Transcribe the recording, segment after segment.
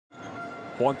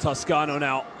Juan Toscano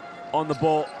now on the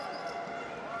ball.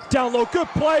 Down low, good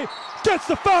play, gets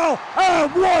the foul,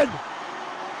 and one!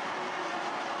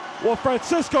 Well,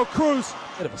 Francisco Cruz,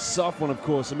 bit of a soft one, of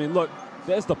course. I mean, look,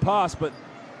 there's the pass, but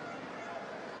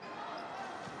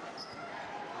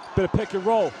bit of pick and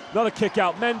roll. Another kick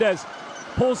out. Mendez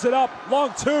pulls it up,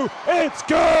 long two, it's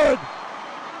good!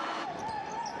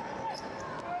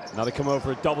 Now they come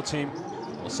over a double team.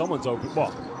 Well, someone's open.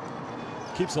 Well,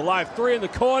 keeps alive. Three in the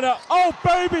corner. Oh,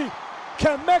 baby!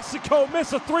 Can Mexico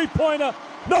miss a three-pointer?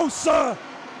 No, sir!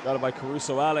 Got it by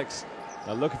Caruso Alex.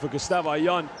 Now looking for Gustavo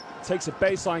Ayón. Takes a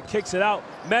baseline, kicks it out.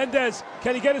 Mendez,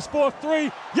 can he get his fourth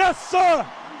three? Yes, sir!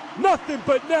 Nothing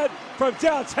but net from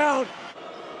downtown.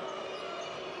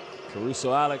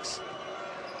 Caruso Alex.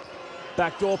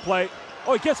 Backdoor play.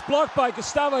 Oh, he gets blocked by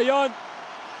Gustavo Ayón.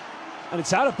 And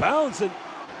it's out of bounds. And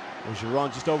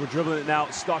Giron just over dribbling it now.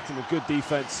 Stockton with good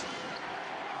defense.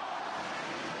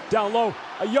 Down low,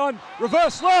 Ayón,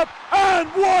 reverse layup, and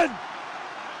one!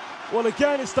 Well,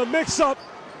 again, it's the mix-up.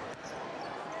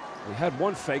 He had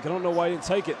one fake, I don't know why he didn't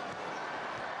take it.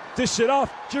 Dish it off,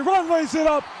 Giron lays it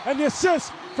up, and the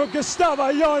assist from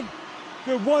Gustavo Ayón.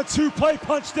 Good 1-2 play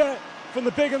punch there from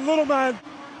the big and little man.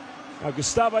 Now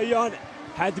Gustavo Ayón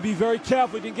had to be very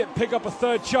careful, he didn't pick up a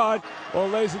third charge. Well,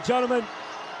 ladies and gentlemen,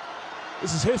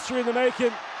 this is history in the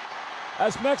making,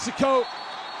 as Mexico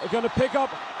are going to pick up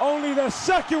only their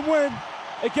second win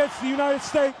against the United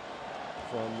States.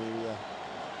 From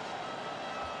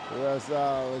the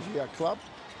Regia club,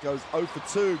 goes 0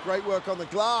 for 2. Great work on the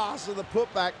glass and the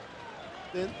putback.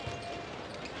 Then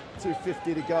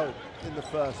 2:50 to go in the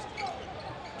first.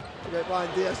 Red line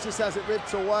Diaz just has it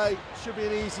ripped away. Should be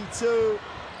an easy two.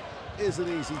 Is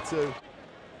an easy two.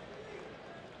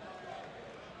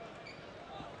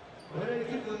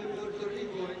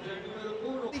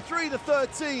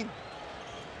 23-13.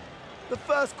 The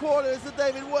first quarter is the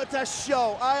David Huertas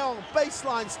show. Ayón,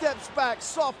 baseline, steps back,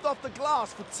 soft off the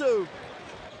glass for two.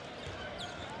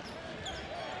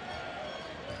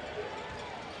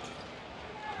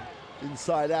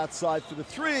 Inside, outside for the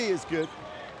three is good.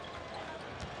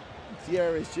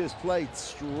 Gutierrez just played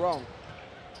strong.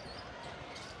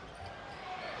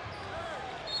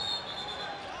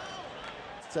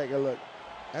 Let's take a look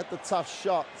at the tough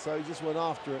shot, so he just went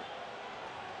after it.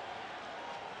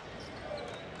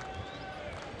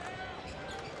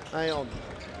 Ayón.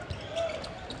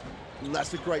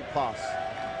 That's a great pass.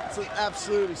 It's an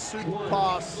absolutely super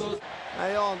pass.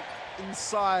 Ayón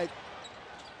inside.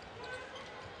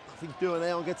 Nothing doing.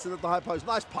 Ayón gets it at the high post.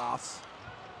 Nice pass.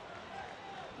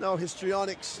 No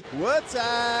histrionics.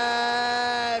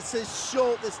 Huertas is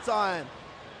short this time.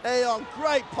 Ayón,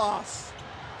 great pass.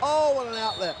 Oh, what an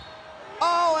outlet.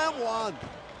 Oh, and one.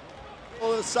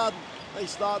 All of a sudden, they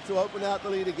start to open out the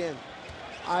lead again.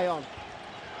 Ayón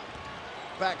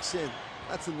backs in.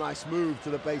 That's a nice move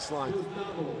to the baseline.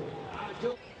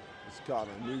 Gustavo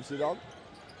moves it on.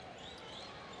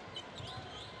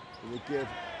 And they give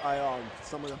Ayón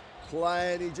some of the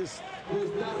play, and he just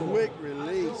quick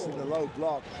release in the low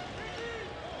block.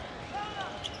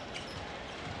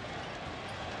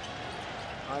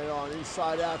 Ayón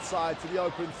inside, outside to the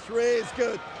open three is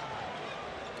good.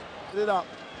 Get it up.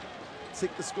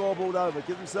 Tick the scoreboard over.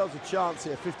 Give themselves a chance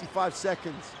here. 55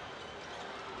 seconds.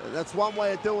 And that's one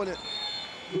way of doing it.